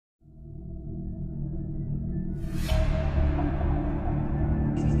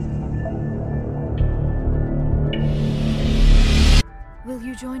Will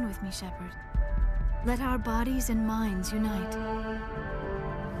you join with me, Shepard? Let our bodies and minds unite.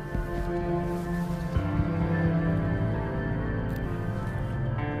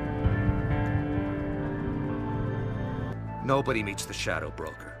 Nobody meets the Shadow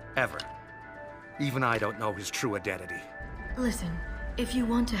Broker, ever. Even I don't know his true identity. Listen, if you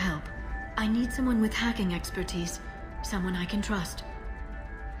want to help, I need someone with hacking expertise. Someone I can trust.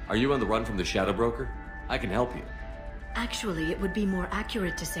 Are you on the run from the Shadow Broker? I can help you. Actually, it would be more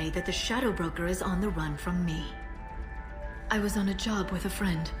accurate to say that the Shadow Broker is on the run from me. I was on a job with a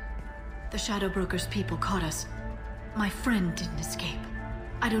friend. The Shadow Broker's people caught us. My friend didn't escape.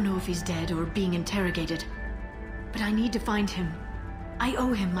 I don't know if he's dead or being interrogated. But I need to find him. I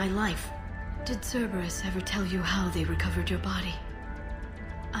owe him my life. Did Cerberus ever tell you how they recovered your body?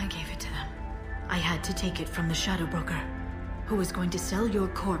 I gave it to them. I had to take it from the Shadow Broker, who was going to sell your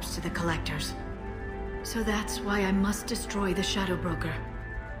corpse to the Collectors. So that's why I must destroy the Shadow Broker.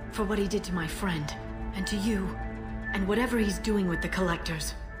 For what he did to my friend, and to you, and whatever he's doing with the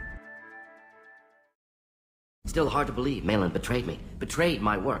Collectors. Still hard to believe Malin betrayed me. Betrayed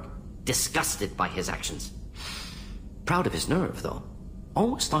my work. Disgusted by his actions. Proud of his nerve, though.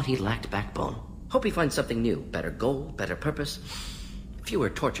 Always thought he lacked backbone. Hope he finds something new. Better goal, better purpose. Fewer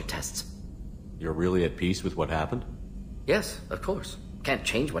torture tests. You're really at peace with what happened? Yes, of course. Can't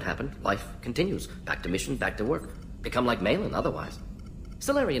change what happened. Life continues. Back to mission, back to work. Become like Malin otherwise.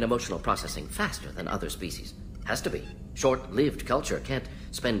 Stellarian emotional processing faster than other species. Has to be. Short-lived culture can't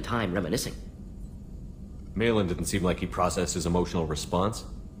spend time reminiscing. Malin didn't seem like he processed his emotional response.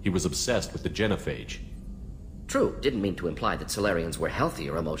 He was obsessed with the genophage. True, didn't mean to imply that Solarians were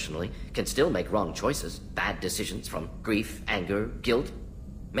healthier emotionally, can still make wrong choices, bad decisions from grief, anger, guilt.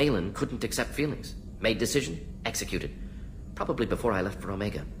 Malin couldn't accept feelings. Made decision, executed. Probably before I left for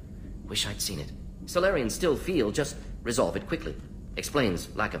Omega. Wish I'd seen it. Solarians still feel, just resolve it quickly.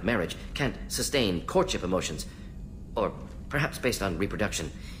 Explains lack of marriage, can't sustain courtship emotions. Or perhaps based on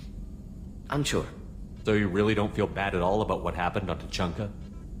reproduction. Unsure. So you really don't feel bad at all about what happened on Tuchanka?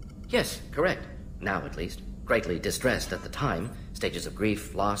 Yes, correct. Now at least. Greatly distressed at the time. Stages of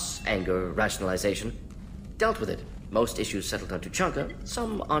grief, loss, anger, rationalization. Dealt with it. Most issues settled on Tuchanka,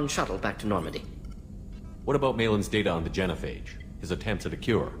 some on shuttle back to Normandy. What about Malin's data on the genophage? His attempts at a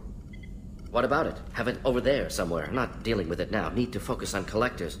cure? What about it? Have it over there somewhere. Not dealing with it now. Need to focus on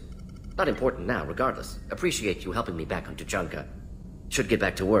Collectors. Not important now, regardless. Appreciate you helping me back on Tuchanka. Should get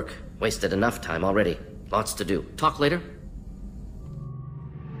back to work. Wasted enough time already. Lots to do. Talk later?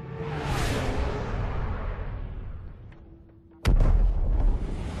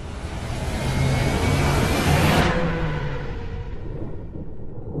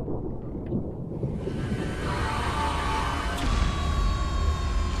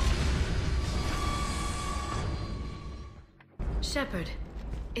 Shepard,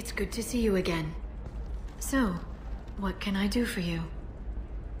 it's good to see you again. So, what can I do for you?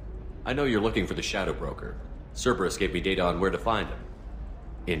 I know you're looking for the Shadow Broker. Cerberus gave me data on where to find him.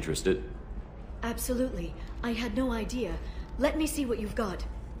 Interested? Absolutely. I had no idea. Let me see what you've got.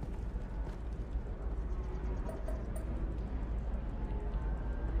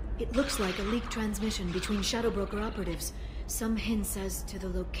 It looks like a leaked transmission between Shadow Broker operatives. Some hints as to the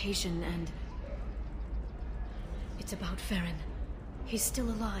location and... It's about Farron. He's still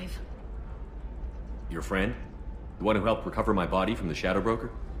alive. Your friend? The one who helped recover my body from the Shadow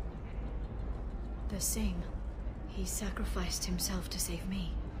Broker? The same. He sacrificed himself to save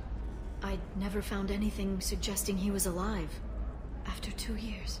me. I'd never found anything suggesting he was alive. After 2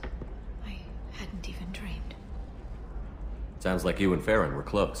 years, I hadn't even dreamed. Sounds like you and Farron were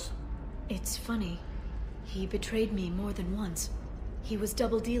close. It's funny. He betrayed me more than once. He was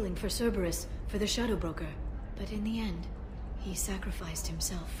double-dealing for Cerberus, for the Shadow Broker. But in the end, he sacrificed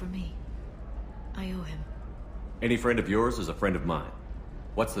himself for me. I owe him. Any friend of yours is a friend of mine.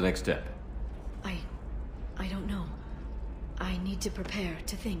 What's the next step? I don't know. I need to prepare,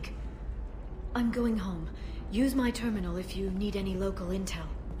 to think. I'm going home. Use my terminal if you need any local intel.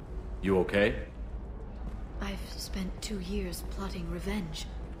 You okay? I've spent 2 years plotting revenge.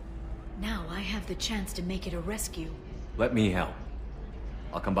 Now I have the chance to make it a rescue. Let me help.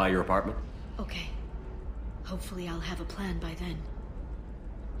 I'll come by your apartment. Okay. Hopefully I'll have a plan by then.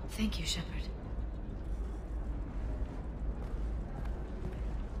 Thank you, Shepard.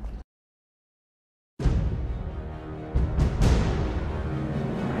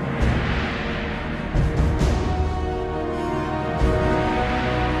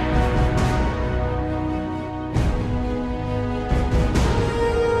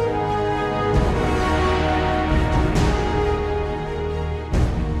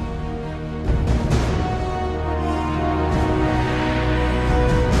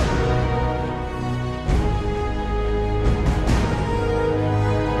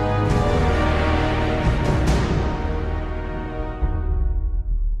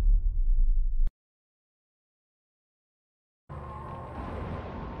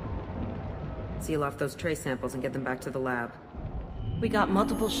 seal off those trace samples and get them back to the lab. We got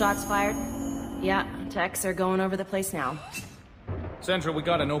multiple shots fired. Yeah, techs are going over the place now. Central, we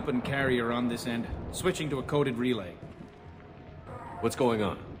got an open carrier on this end. Switching to a coded relay. What's going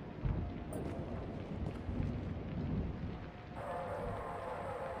on?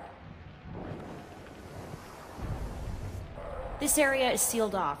 This area is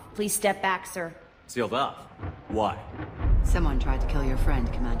sealed off. Please step back, sir. Sealed off? Why? Someone tried to kill your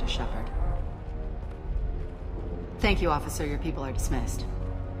friend, Commander Shepard. Thank you, officer. Your people are dismissed.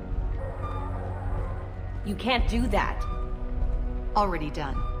 You can't do that. Already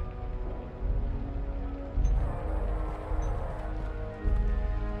done.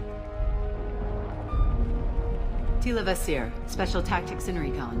 Tila Vasir, Special Tactics and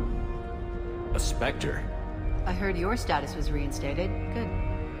Recon. A Spectre? I heard your status was reinstated. Good.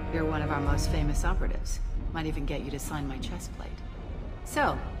 You're one of our most famous operatives. Might even get you to sign my chest plate.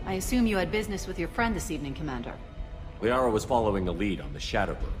 So, I assume you had business with your friend this evening, Commander. Liara was following a lead on the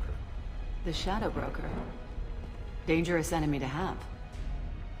Shadow Broker. The Shadow Broker? Dangerous enemy to have.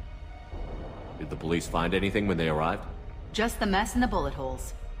 Did the police find anything when they arrived? Just the mess and the bullet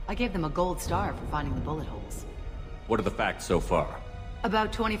holes. I gave them a gold star for finding the bullet holes. What are the facts so far?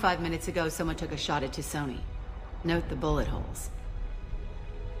 About 25 minutes ago, someone took a shot at T'Soni. Note the bullet holes.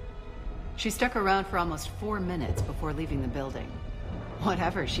 She stuck around for almost 4 minutes before leaving the building.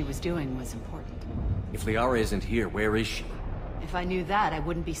 Whatever she was doing was important. If Liara isn't here, where is she? If I knew that, I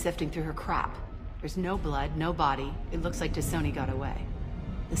wouldn't be sifting through her crap. There's no blood, no body. It looks like T'Soni got away.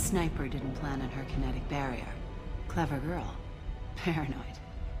 The sniper didn't plan on her kinetic barrier. Clever girl. Paranoid,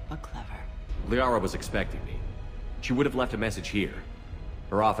 but clever. Liara was expecting me. She would have left a message here.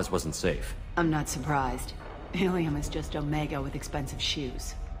 Her office wasn't safe. I'm not surprised. Ilium is just Omega with expensive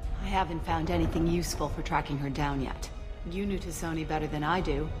shoes. I haven't found anything useful for tracking her down yet. You knew T'Soni better than I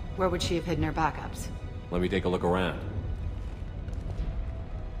do. Where would she have hidden her backups? Let me take a look around.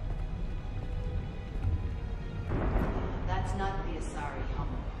 That's not the Asari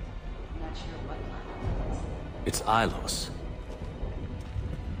homeworld. I'm not sure what planet it is. It's Ilos.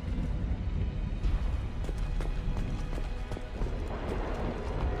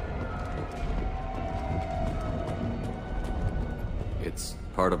 It's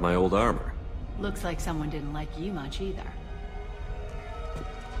part of my old armor. Looks like someone didn't like you much either.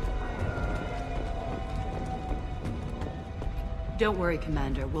 Don't worry,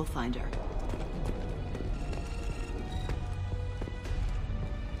 Commander. We'll find her.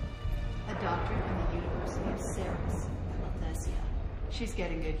 A doctor from the University of Ceres, Althesia. She's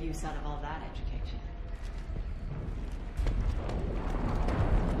getting good use out of all that education.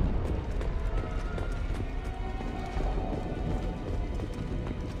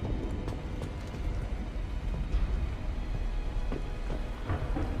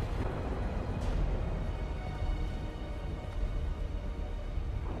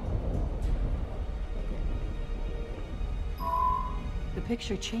 The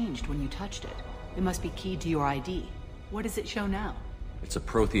picture changed when you touched it. It must be keyed to your ID. What does it show now? It's a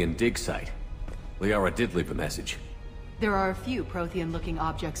Prothean dig site. Liara did leave a message. There are a few Prothean-looking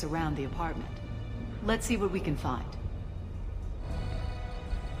objects around the apartment. Let's see what we can find.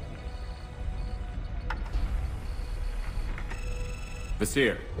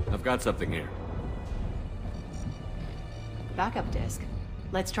 Vasir, I've got something here. Backup disk.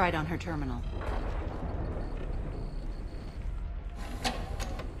 Let's try it on her terminal.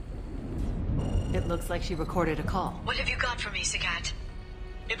 It looks like she recorded a call. What have you got for me, Sagat?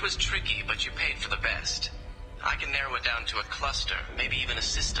 It was tricky, but you paid for the best. I can narrow it down to a cluster, maybe even a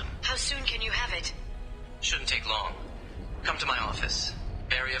system. How soon can you have it? Shouldn't take long. Come to my office.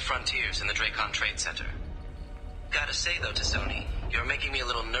 Barrier Frontiers in the Dracon Trade Center. Gotta say though, T'Soni, you're making me a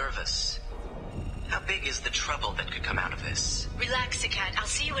little nervous. How big is the trouble that could come out of this? Relax, Sagat. I'll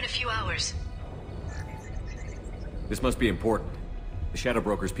see you in a few hours. This must be important. The Shadow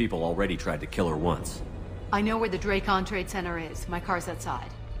Broker's people already tried to kill her once. I know where the Dracon Trade Center is. My car's outside.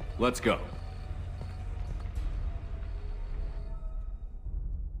 Let's go.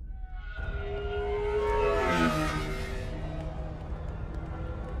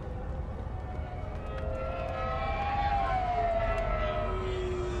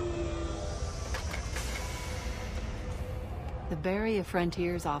 The Barrier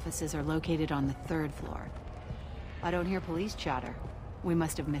Frontiers offices are located on the 3rd floor. I don't hear police chatter. We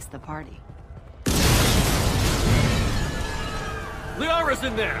must have missed the party. Liara's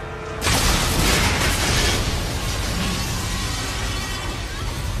in there!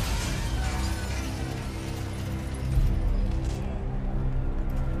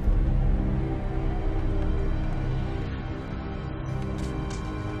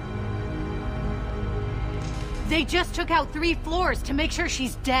 They just took out 3 floors to make sure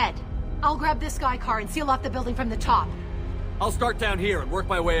she's dead. I'll grab this guy car and seal off the building from the top. I'll start down here and work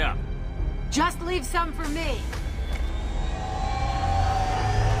my way up. Just leave some for me.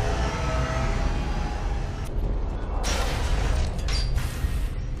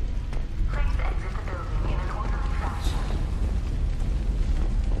 Please exit the building in an orderly fashion.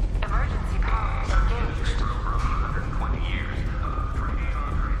 Emergency power engaged.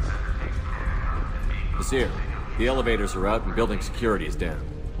 Monsieur, the elevators are out and building security is down.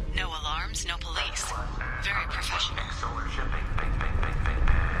 No alarms, no police. Very professional.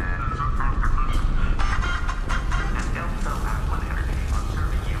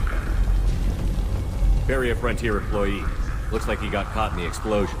 Barrier Frontier employee. Looks like he got caught in the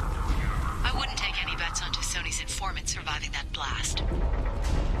explosion. I wouldn't take any bets onto Sony's informant surviving that blast.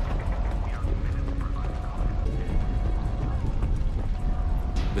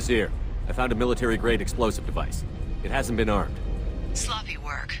 Monsieur, I found a military-grade explosive device. It hasn't been armed. Sloppy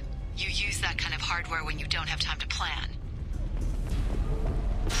work. You use that kind of hardware when you don't have time to plan.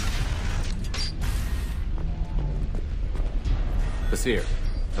 Monsieur,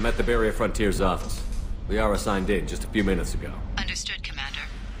 I'm at the Barrier Frontier's office. Liara signed in just a few minutes ago. Understood, Commander.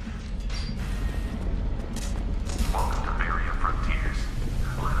 Welcome to Barrier Frontiers.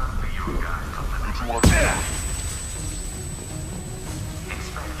 Let us be your guide to the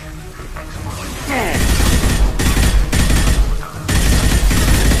expansion, exploration.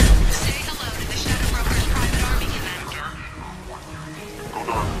 Say hello to the Shadow Broker's private army, Commander. Hold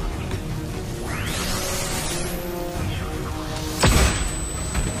on.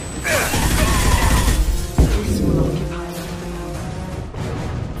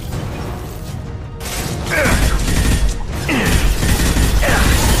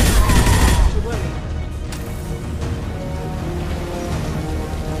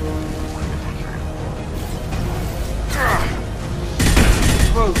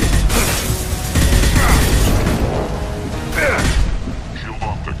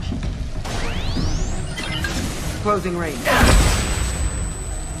 Closing range.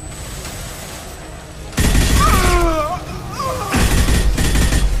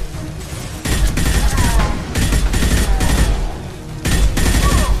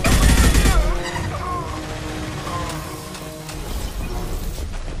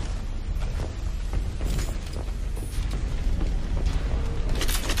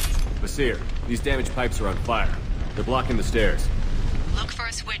 Monsieur, these damaged pipes are on fire. They're blocking the stairs. Look for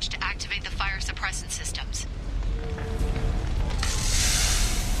a switch to activate the fire suppressant systems.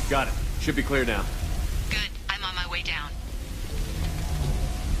 Got it. Should be clear now. Good. I'm on my way down.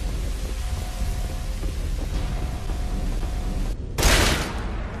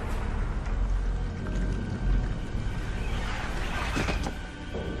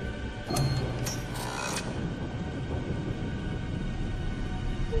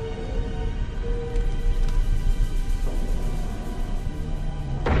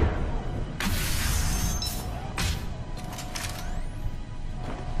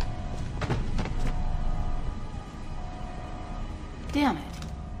 Damn it.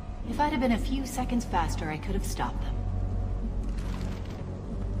 If I'd have been a few seconds faster, I could have stopped them.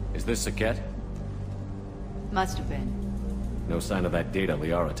 Is this Saket? Must have been. No sign of that data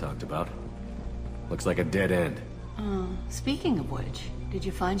Liara talked about. Looks like a dead end. Speaking of which, did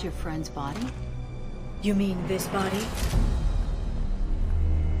you find your friend's body? You mean this body?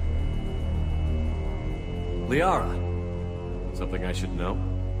 Liara! Something I should know?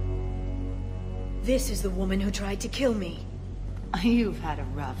 This is the woman who tried to kill me. You've had a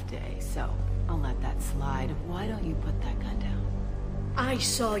rough day, so I'll let that slide. Why don't you put that gun down? I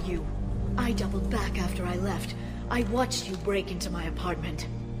saw you. I doubled back after I left. I watched you break into my apartment.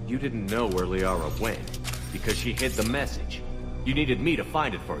 You didn't know where Liara went, because she hid the message. You needed me to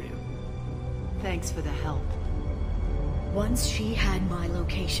find it for you. Thanks for the help. Once she had my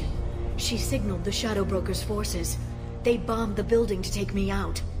location, she signaled the Shadow Broker's forces. They bombed the building to take me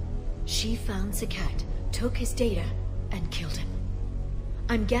out. She found Saket, took his data, and killed him.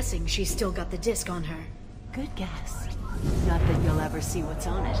 I'm guessing she's still got the disc on her. Good guess. Not that you'll ever see what's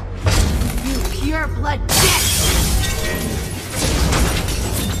on it. You pure blood bitch!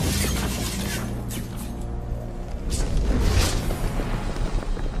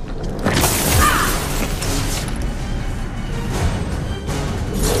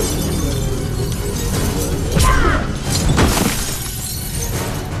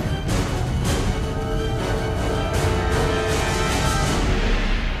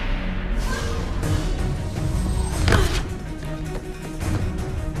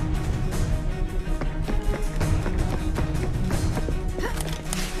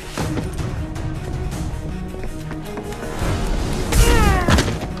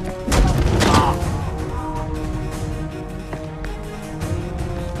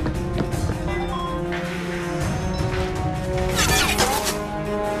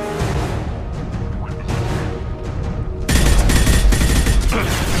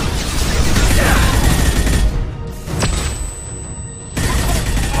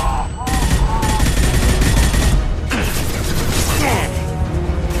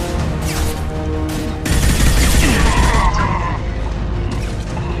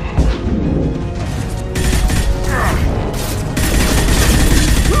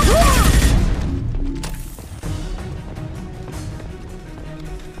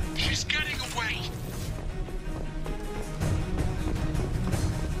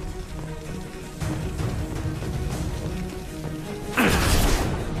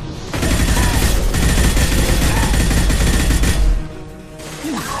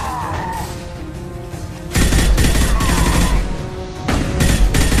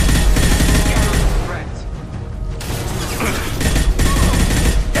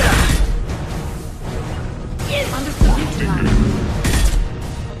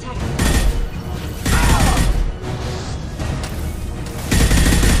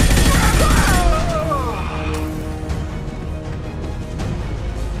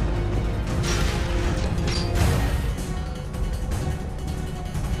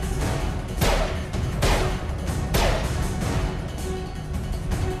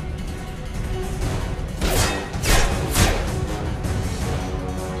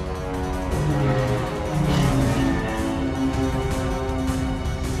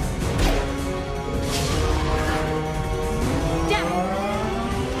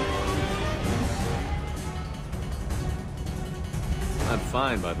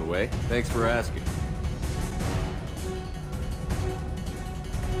 fine, by the way. Thanks for asking.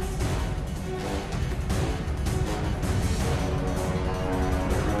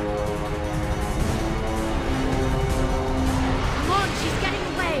 Come on, she's getting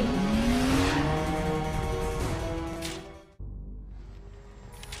away!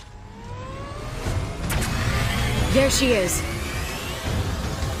 There she is.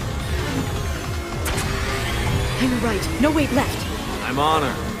 Hang a right. No, wait, left. I'm on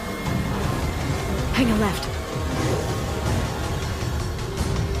her. Hang a left.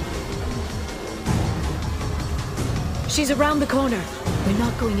 She's around the corner. We're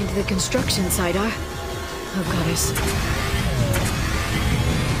not going into the construction site, are? Oh, goddess.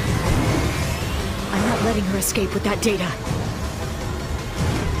 I'm not letting her escape with that data.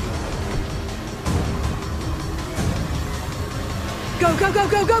 Go, go, go,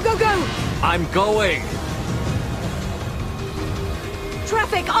 go, go, go, go! I'm going!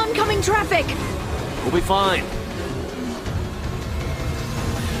 Traffic! Oncoming traffic! We'll be fine.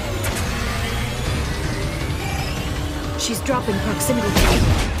 She's dropping proximity.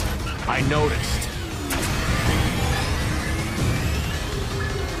 I noticed.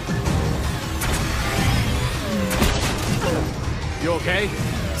 You okay?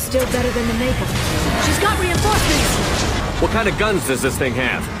 Still better than the Maple. She's got reinforcements! What kind of guns does this thing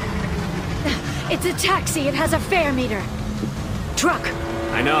have? It's a taxi. It has a fare meter. Truck.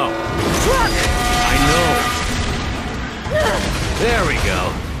 I know. Truck! I know. There we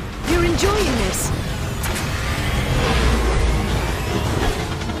go. You're enjoying this.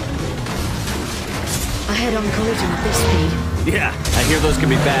 A head-on collision at this speed. Yeah, I hear those can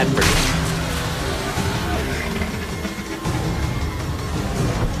be bad for you.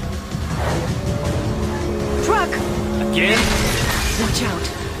 Truck! Again? Watch out.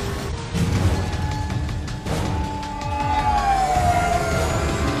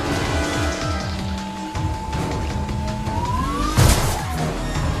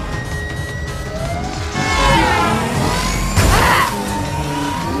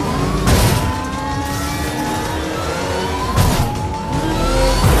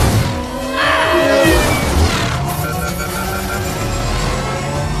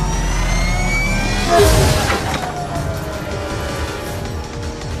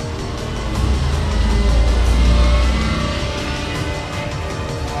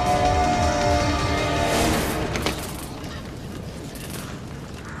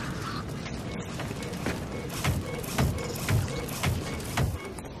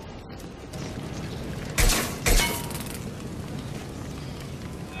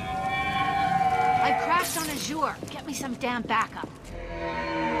 Get me some damn backup.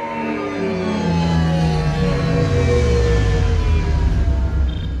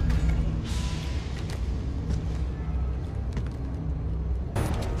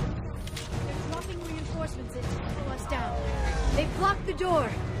 They're dropping reinforcements in to slow us down. They've blocked the door.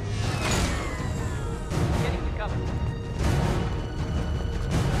 Getting to cover.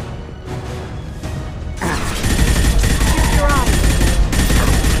 Keep your eyes.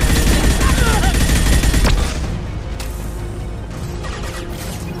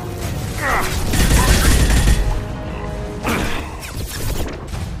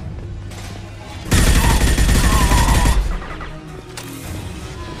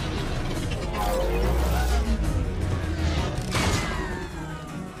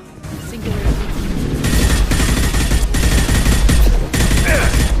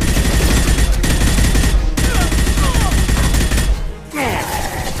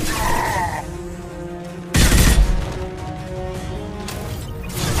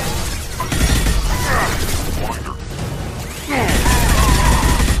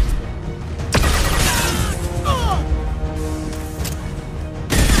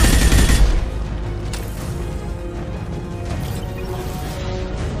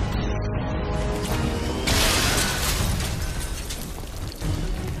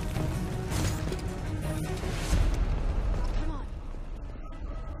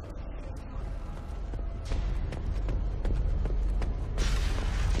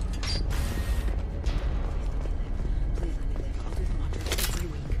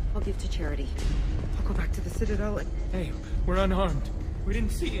 I'll go back to the Citadel and... Hey, we're unarmed. We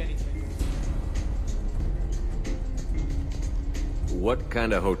didn't see anything. What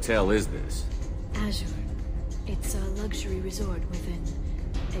kind of hotel is this? Azure. It's a luxury resort with an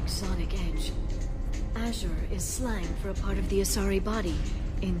exotic edge. Azure is slang for a part of the Asari body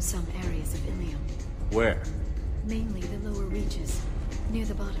in some areas of Ilium. Where? Mainly the lower reaches, near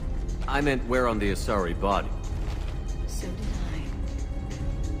the bottom. I meant where on the Asari body. So did I.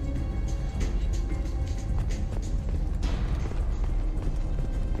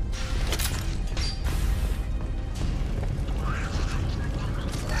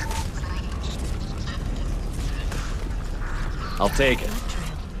 I'll take it. That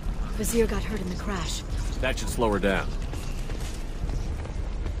trail. Vizier got hurt in the crash. That should slow her down.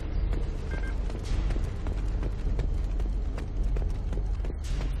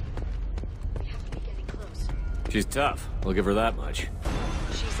 We have to be getting close. She's tough. I'll give her that much.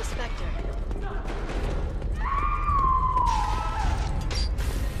 She's a Spectre.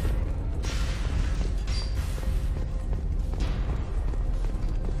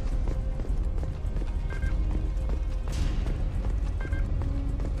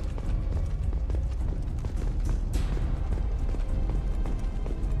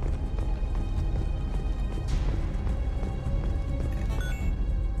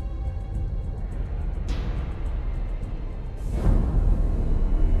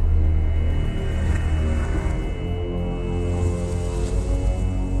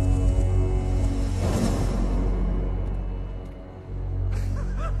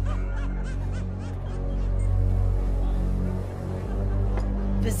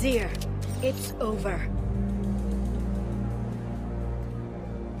 Vizier, it's over.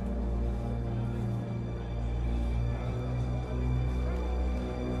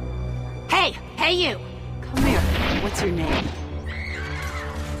 Hey! Hey, you! Come here. What's your name?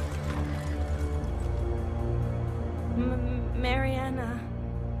 Mariana.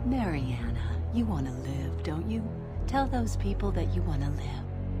 Mariana. You want to live, don't you? Tell those people that you want to live.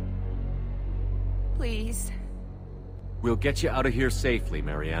 Please. We'll get you out of here safely,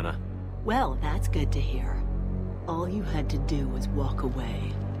 Mariana. Well, that's good to hear. All you had to do was walk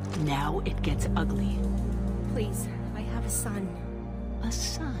away. Now it gets ugly. Please, I have a son. A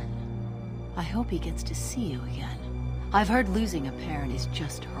son? I hope he gets to see you again. I've heard losing a parent is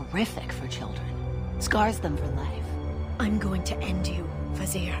just horrific for children. Scars them for life. I'm going to end you,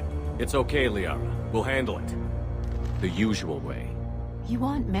 Vizier. It's okay, Liara. We'll handle it. The usual way. You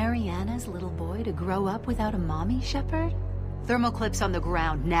want Mariana's little boy to grow up without a mommy, Shepard? Thermal clips on the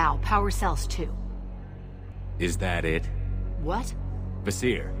ground now. Power cells too. Is that it? What?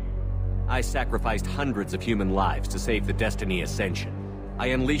 Vizier, I sacrificed hundreds of human lives to save the Destiny Ascension. I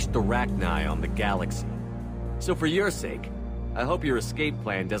unleashed the Rachni on the galaxy. So for your sake, I hope your escape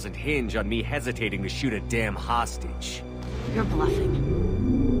plan doesn't hinge on me hesitating to shoot a damn hostage. You're bluffing.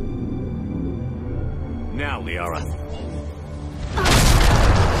 Now, Liara.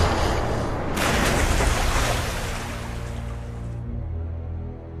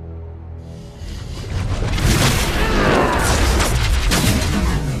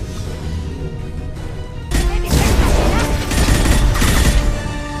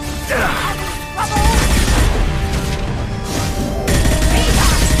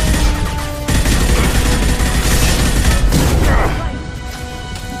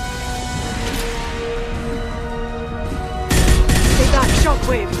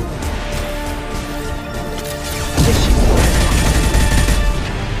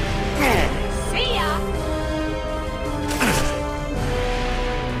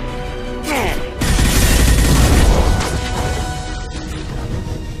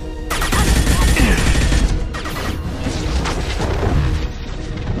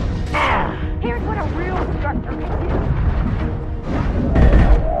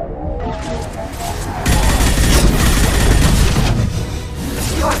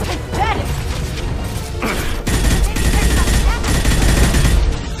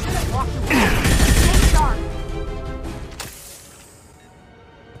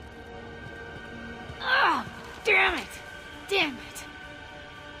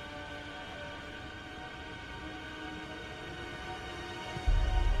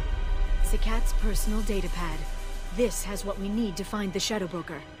 Cat's personal datapad. This has what we need to find the Shadow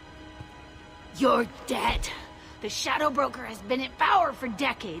Broker. You're dead. The Shadow Broker has been in power for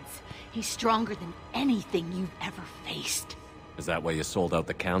decades. He's stronger than anything you've ever faced. Is that why you sold out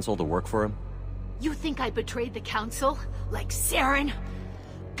the Council to work for him? You think I betrayed the Council? Like Saren?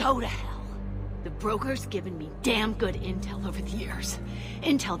 Go to hell. The Broker's given me damn good intel over the years.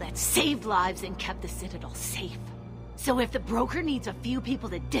 Intel that saved lives and kept the Citadel safe. So if the Broker needs a few people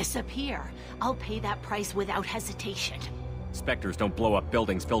to disappear, I'll pay that price without hesitation. Spectres don't blow up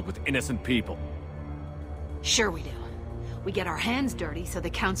buildings filled with innocent people. Sure we do. We get our hands dirty so the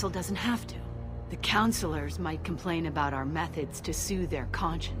Council doesn't have to. The Councilors might complain about our methods to soothe their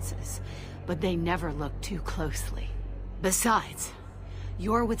consciences, but they never look too closely. Besides,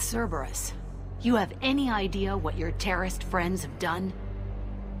 you're with Cerberus. You have any idea what your terrorist friends have done?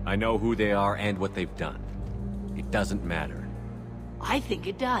 I know who they are and what they've done. It doesn't matter. I think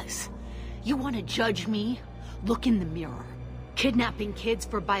it does. You want to judge me? Look in the mirror. Kidnapping kids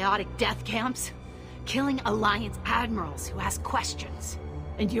for biotic death camps? Killing Alliance admirals who ask questions.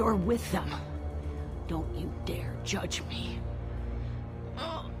 And you're with them. Don't you dare judge me.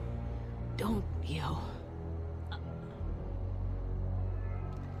 Don't you?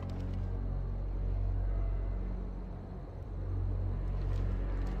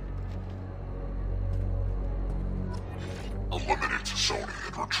 Eliminate Sony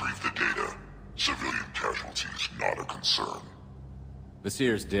and retrieve the data. Civilian casualties not a concern.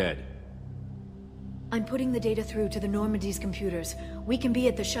 Vasir's dead. I'm putting the data through to the Normandy's computers. We can be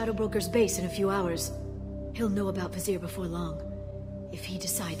at the Shadow Broker's base in a few hours. He'll know about Vasir before long. If he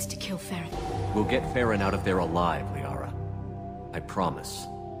decides to kill Farron. We'll get Farron out of there alive, Liara. I promise.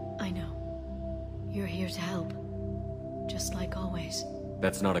 I know. You're here to help. Just like always.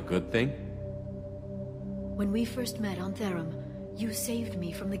 That's not a good thing? When we first met on Therum, you saved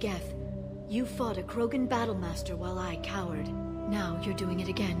me from the Geth. You fought a Krogan battlemaster while I cowered. Now you're doing it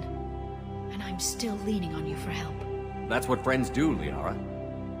again. And I'm still leaning on you for help. That's what friends do, Liara.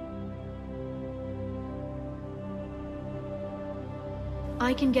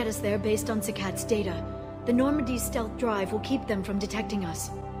 I can get us there based on Sakat's data. The Normandy's stealth drive will keep them from detecting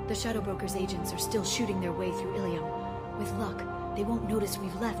us. The Shadow Broker's agents are still shooting their way through Ilium. With luck, they won't notice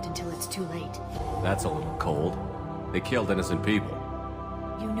we've left until it's too late. That's a little cold. They killed innocent people.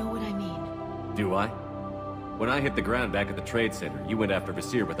 You know what I mean. Do I? When I hit the ground back at the trade center, you went after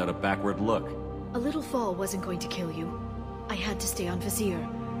Vasir without a backward look. A little fall wasn't going to kill you. I had to stay on Vasir.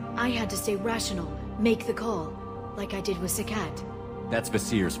 I had to stay rational, make the call, like I did with Sakat. That's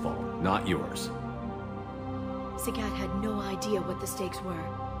Vasir's fault, not yours. Sakat had no idea what the stakes were.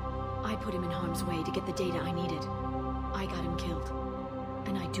 I put him in harm's way to get the data I needed. I got him killed.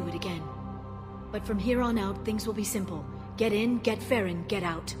 And I'd do it again. But from here on out, things will be simple. Get in, get Farron, get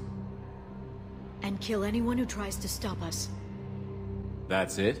out. And kill anyone who tries to stop us.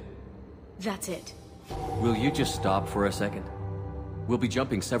 That's it? That's it. Will you just stop for a second? We'll be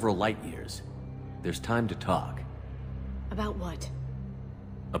jumping several light years. There's time to talk. About what?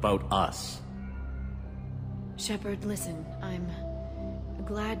 About us. Shepard, listen, I'm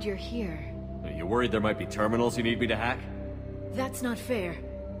glad you're here. Are you worried there might be terminals you need me to hack? That's not fair.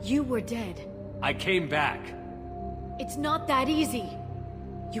 You were dead. I came back. It's not that easy.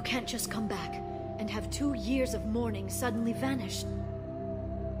 You can't just come back and have 2 years of mourning suddenly vanish.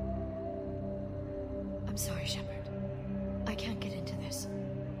 I'm sorry, Shepard. I can't get into this.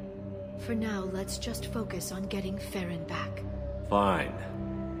 For now, let's just focus on getting Farron back. Fine.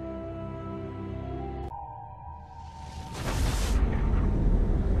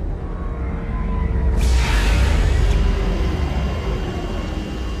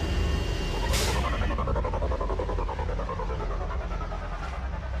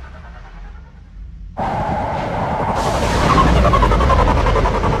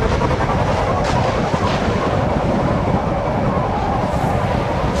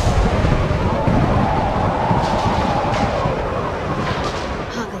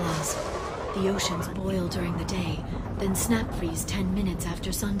 Snap-freeze 10 minutes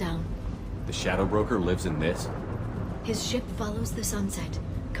after sundown. The Shadow Broker lives in this? His ship follows the sunset,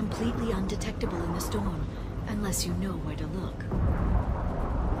 completely undetectable in the storm, unless you know where to look.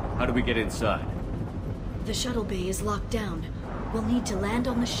 How do we get inside? The shuttle bay is locked down. We'll need to land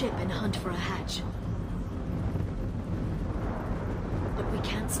on the ship and hunt for a hatch. But we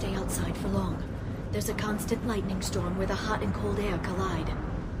can't stay outside for long. There's a constant lightning storm where the hot and cold air collide.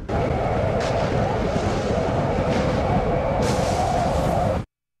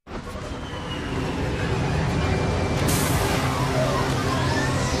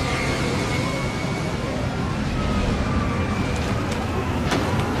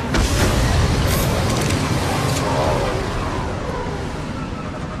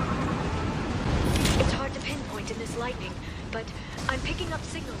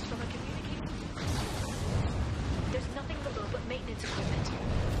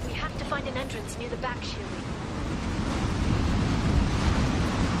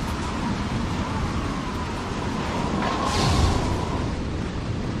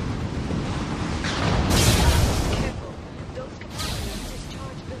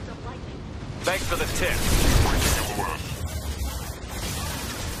 Thanks for the tip.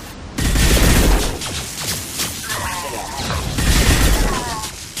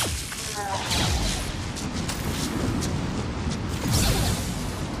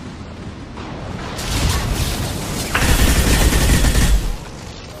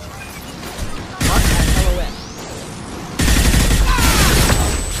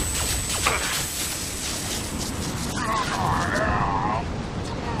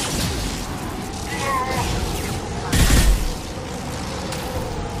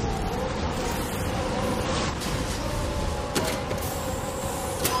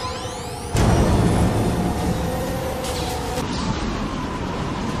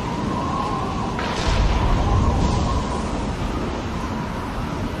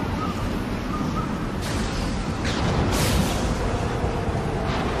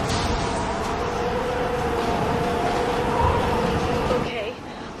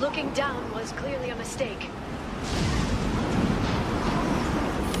 Looking down was clearly a mistake.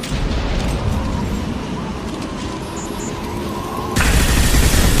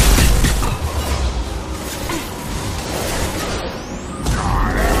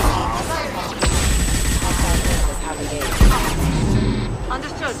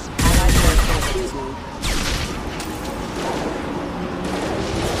 Understood.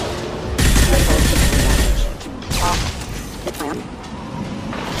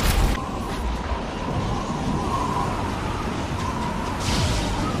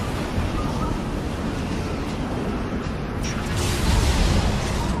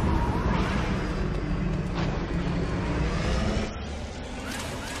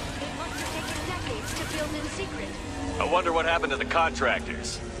 I wonder what happened to the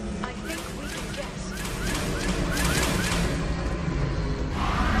contractors. I think we can guess.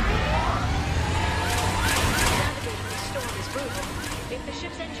 Navigating the storm is brutal. If the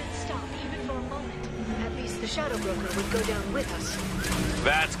ship's engines stop, even for a moment, at least the Shadow Broker would go down with us.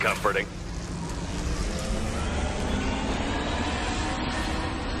 That's comforting.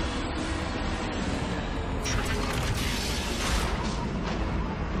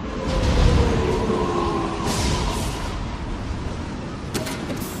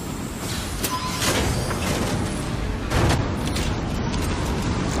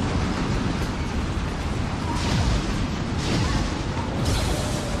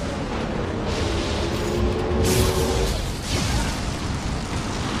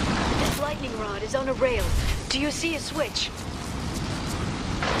 Is on a rail. Do you see a switch?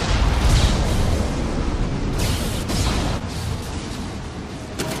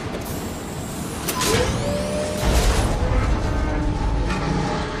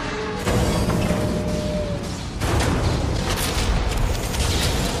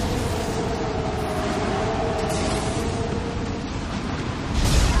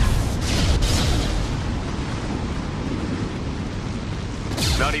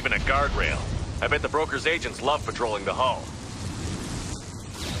 Not even a guardrail. I bet the broker's agents love patrolling the hull.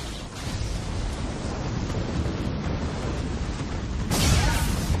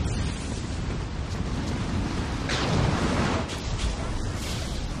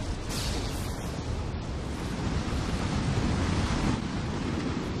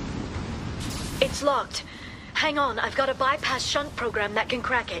 It's locked. Hang on, I've got a bypass shunt program that can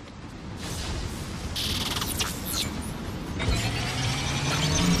crack it.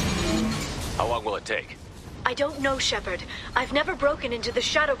 How long will it take? I don't know, Shepard. I've never broken into the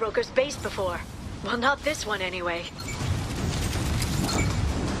Shadow Broker's base before. Well, not this one anyway.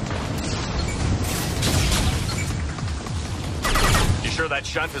 You sure that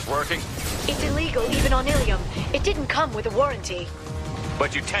shunt is working? It's illegal even on Ilium. It didn't come with a warranty.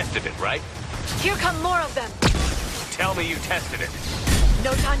 But you tested it, right? Here come more of them. Tell me you tested it.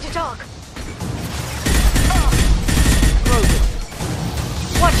 No time to talk.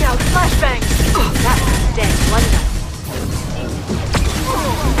 Watch out, flashbang! That was dead, wasn't it?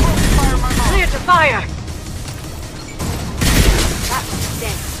 Clear to fire! That was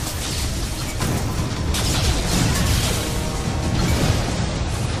dead.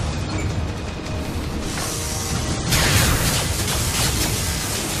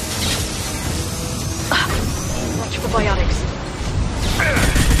 Watch for biotics.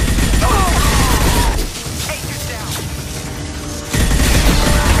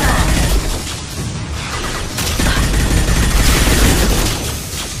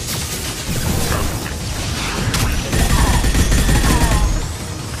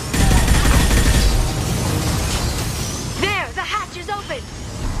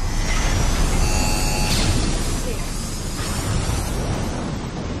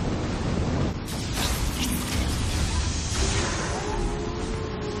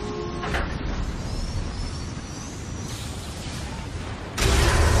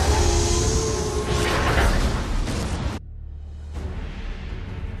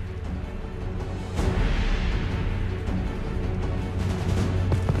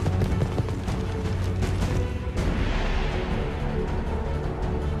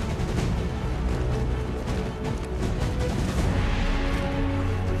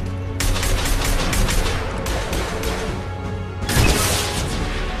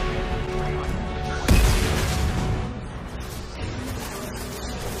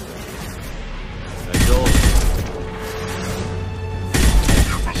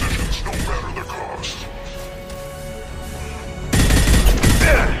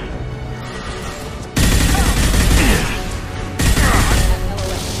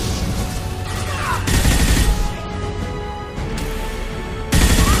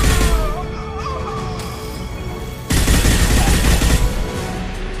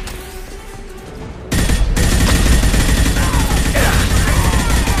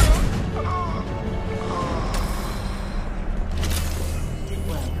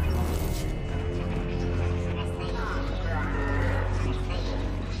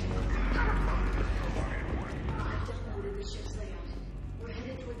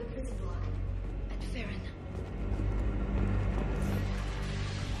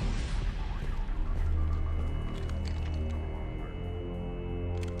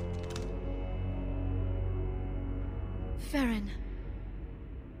 Farron.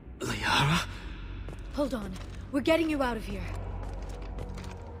 Liara? Hold on. We're getting you out of here.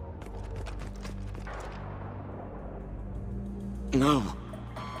 No.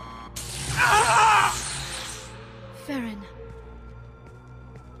 Farron.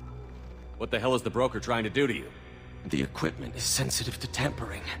 What the hell is the broker trying to do to you? The equipment is sensitive to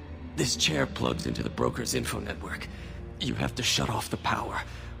tampering. This chair plugs into the broker's info network. You have to shut off the power.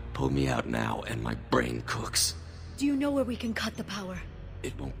 Pull me out now and my brain cooks. Do you know where we can cut the power?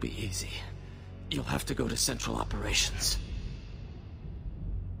 It won't be easy. You'll have to go to Central Operations.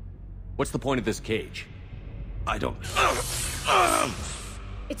 What's the point of this cage? I don't...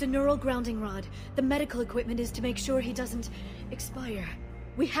 It's a neural grounding rod. The medical equipment is to make sure he doesn't expire.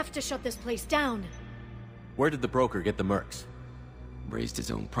 We have to shut this place down. Where did the broker get the mercs? Raised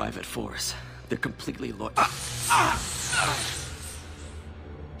his own private force. They're completely loyal.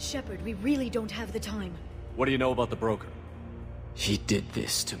 Shepard, we really don't have the time. What do you know about the broker? He did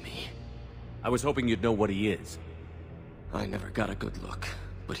this to me. I was hoping you'd know what he is. I never got a good look,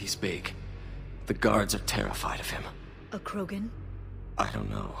 but he's big. The guards are terrified of him. A Krogan? I don't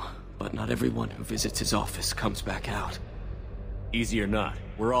know, but not everyone who visits his office comes back out. Easy or not,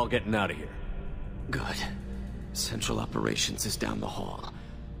 we're all getting out of here. Good. Central Operations is down the hall.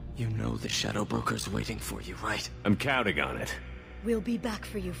 You know the Shadow Broker's waiting for you, right? I'm counting on it. We'll be back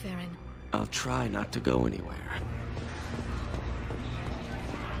for you, Farron. I'll try not to go anywhere.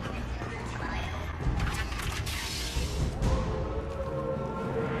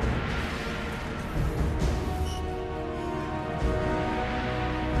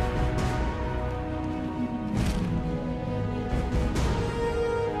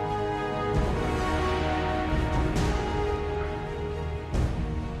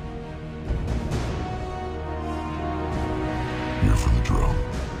 Here for the drill.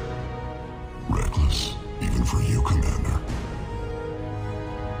 Reckless, even for you, Commander.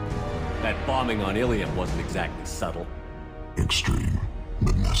 That bombing on Ilium wasn't exactly subtle. Extreme,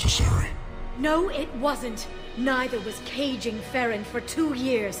 but necessary. No, it wasn't. Neither was caging Farron for 2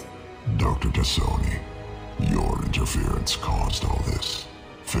 years. Dr. Tassoni, your interference caused all this.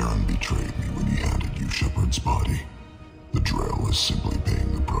 Farron betrayed me when he handed you Shepard's body. The drill is simply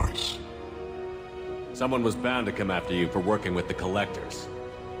paying the price. Someone was bound to come after you for working with the Collectors.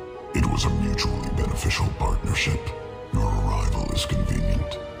 It was a mutually beneficial partnership. Your arrival is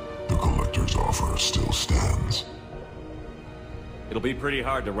convenient. The Collector's offer still stands. It'll be pretty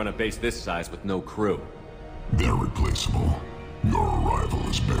hard to run a base this size with no crew. They're replaceable. Your arrival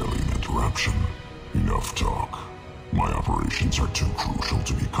is barely an interruption. Enough talk. My operations are too crucial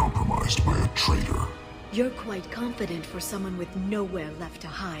to be compromised by a traitor. You're quite confident for someone with nowhere left to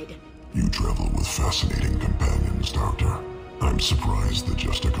hide. You travel with fascinating companions, Doctor. I'm surprised the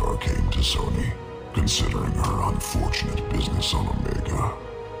Justicar came to Sony, considering her unfortunate business on Omega.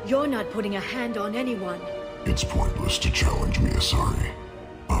 You're not putting a hand on anyone. It's pointless to challenge me, Asari.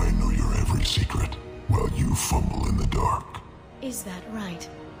 I know your every secret, while you fumble in the dark. Is that right?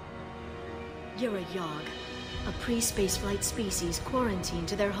 You're a Yogg, a pre-spaceflight species quarantined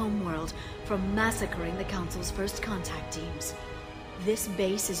to their homeworld from massacring the Council's first contact teams. This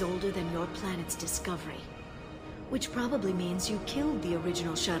base is older than your planet's discovery. Which probably means you killed the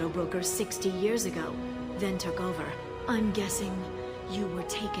original Shadow Broker 60 years ago, then took over. I'm guessing you were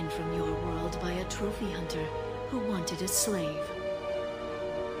taken from your world by a trophy hunter who wanted a slave.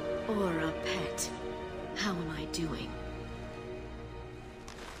 Or a pet. How am I doing?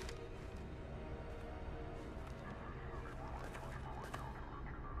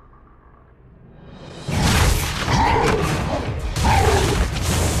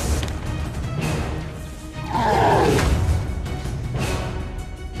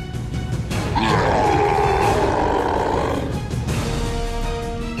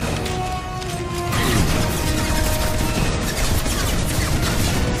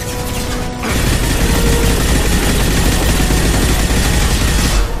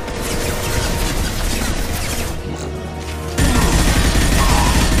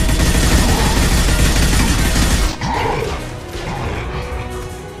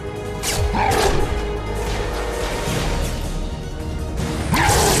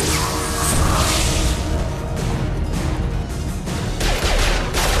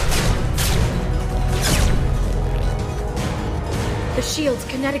 The shield's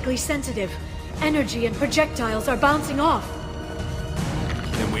kinetically sensitive. Energy and projectiles are bouncing off.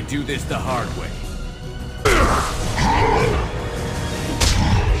 Then we do this the hard way.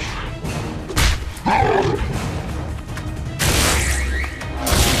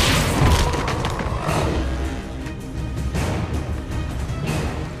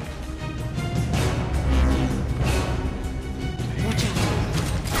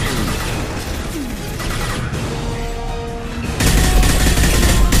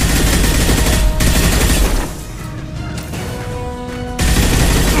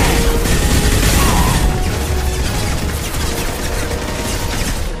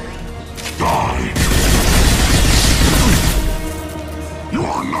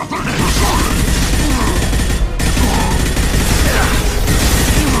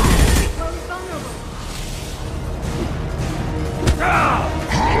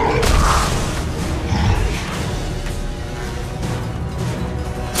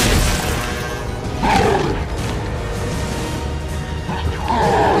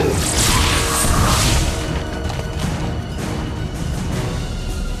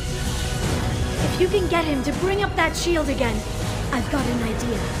 get him to bring up that shield again. I've got an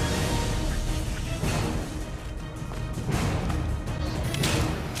idea.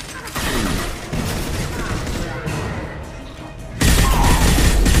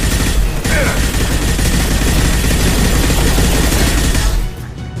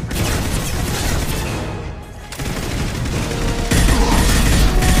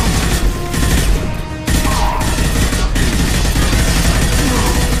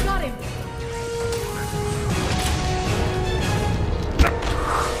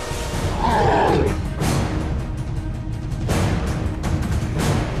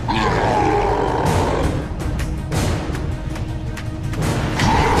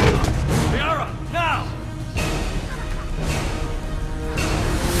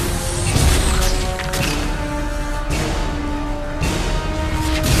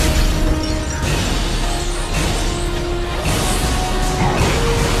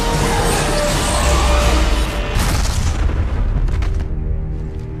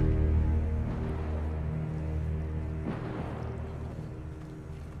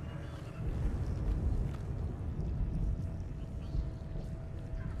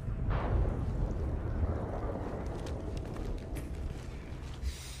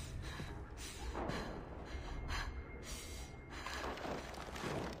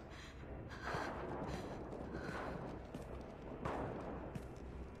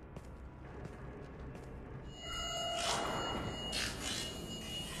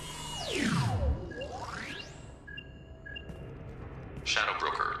 Shadow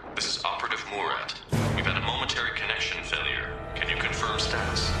Broker, this is Operative Murat. We've had a momentary connection failure. Can you confirm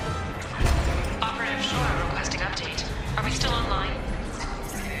status? Operative Shore requesting update. Are we still online?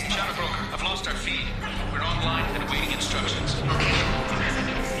 Shadow Broker, I've lost our feed. We're online and awaiting instructions.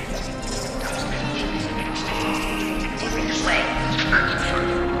 This way.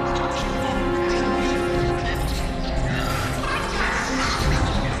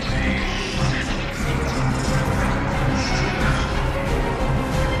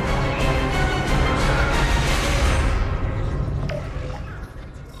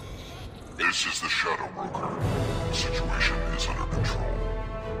 This is the Shadow Broker. The situation is under control.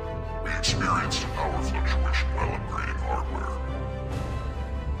 We experienced a power fluctuation while upgrading hardware.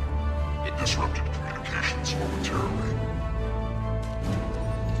 It disrupted communications momentarily.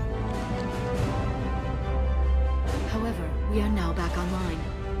 However, we are now back online.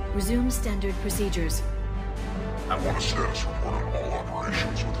 Resume standard procedures. I want a status report on all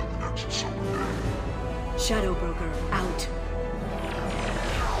operations within the next solar day. Shadow Broker, out.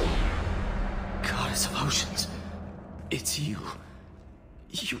 Goddess of Oceans. It's you.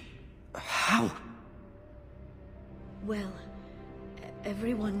 How? Well,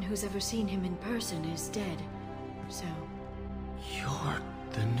 everyone who's ever seen him in person is dead, so... You're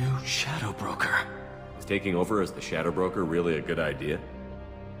the new Shadow Broker. Is taking over as the Shadow Broker really a good idea?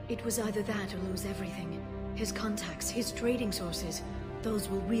 It was either that or lose everything. His contacts, his trading sources, those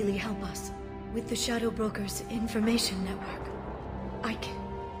will really help us. With the Shadow Broker's information network,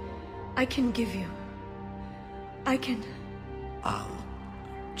 I can give you... I'll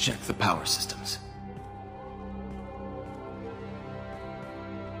check the power systems.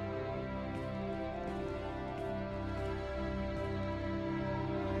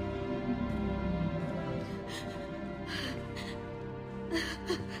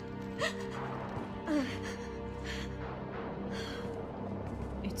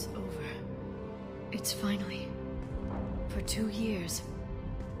 It's over. It's finally... For 2 years.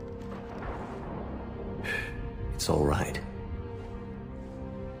 It's all right.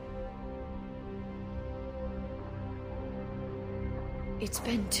 It's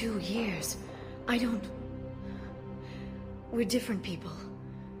been 2 years. I don't... We're different people.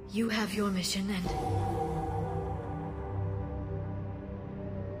 You have your mission and...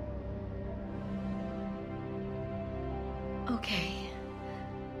 Okay.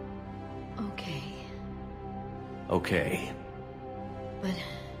 Okay. But...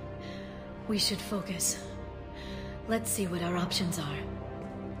 we should focus. Let's see what our options are.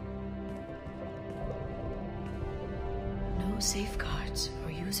 No safeguards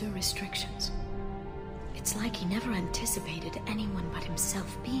or user restrictions. It's like he never anticipated anyone but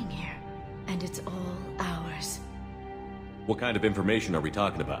himself being here. And it's all ours. What kind of information are we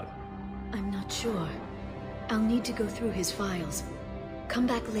talking about? I'm not sure. I'll need to go through his files. Come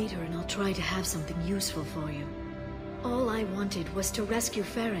back later and I'll try to have something useful for you. All I wanted was to rescue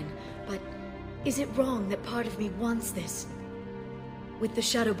Farron, but is it wrong that part of me wants this? With the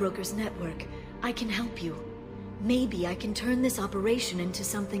Shadow Broker's network, I can help you. Maybe I can turn this operation into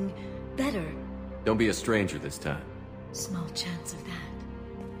something better. Don't be a stranger this time. Small chance of that.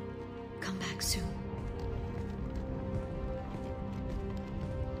 Come back soon.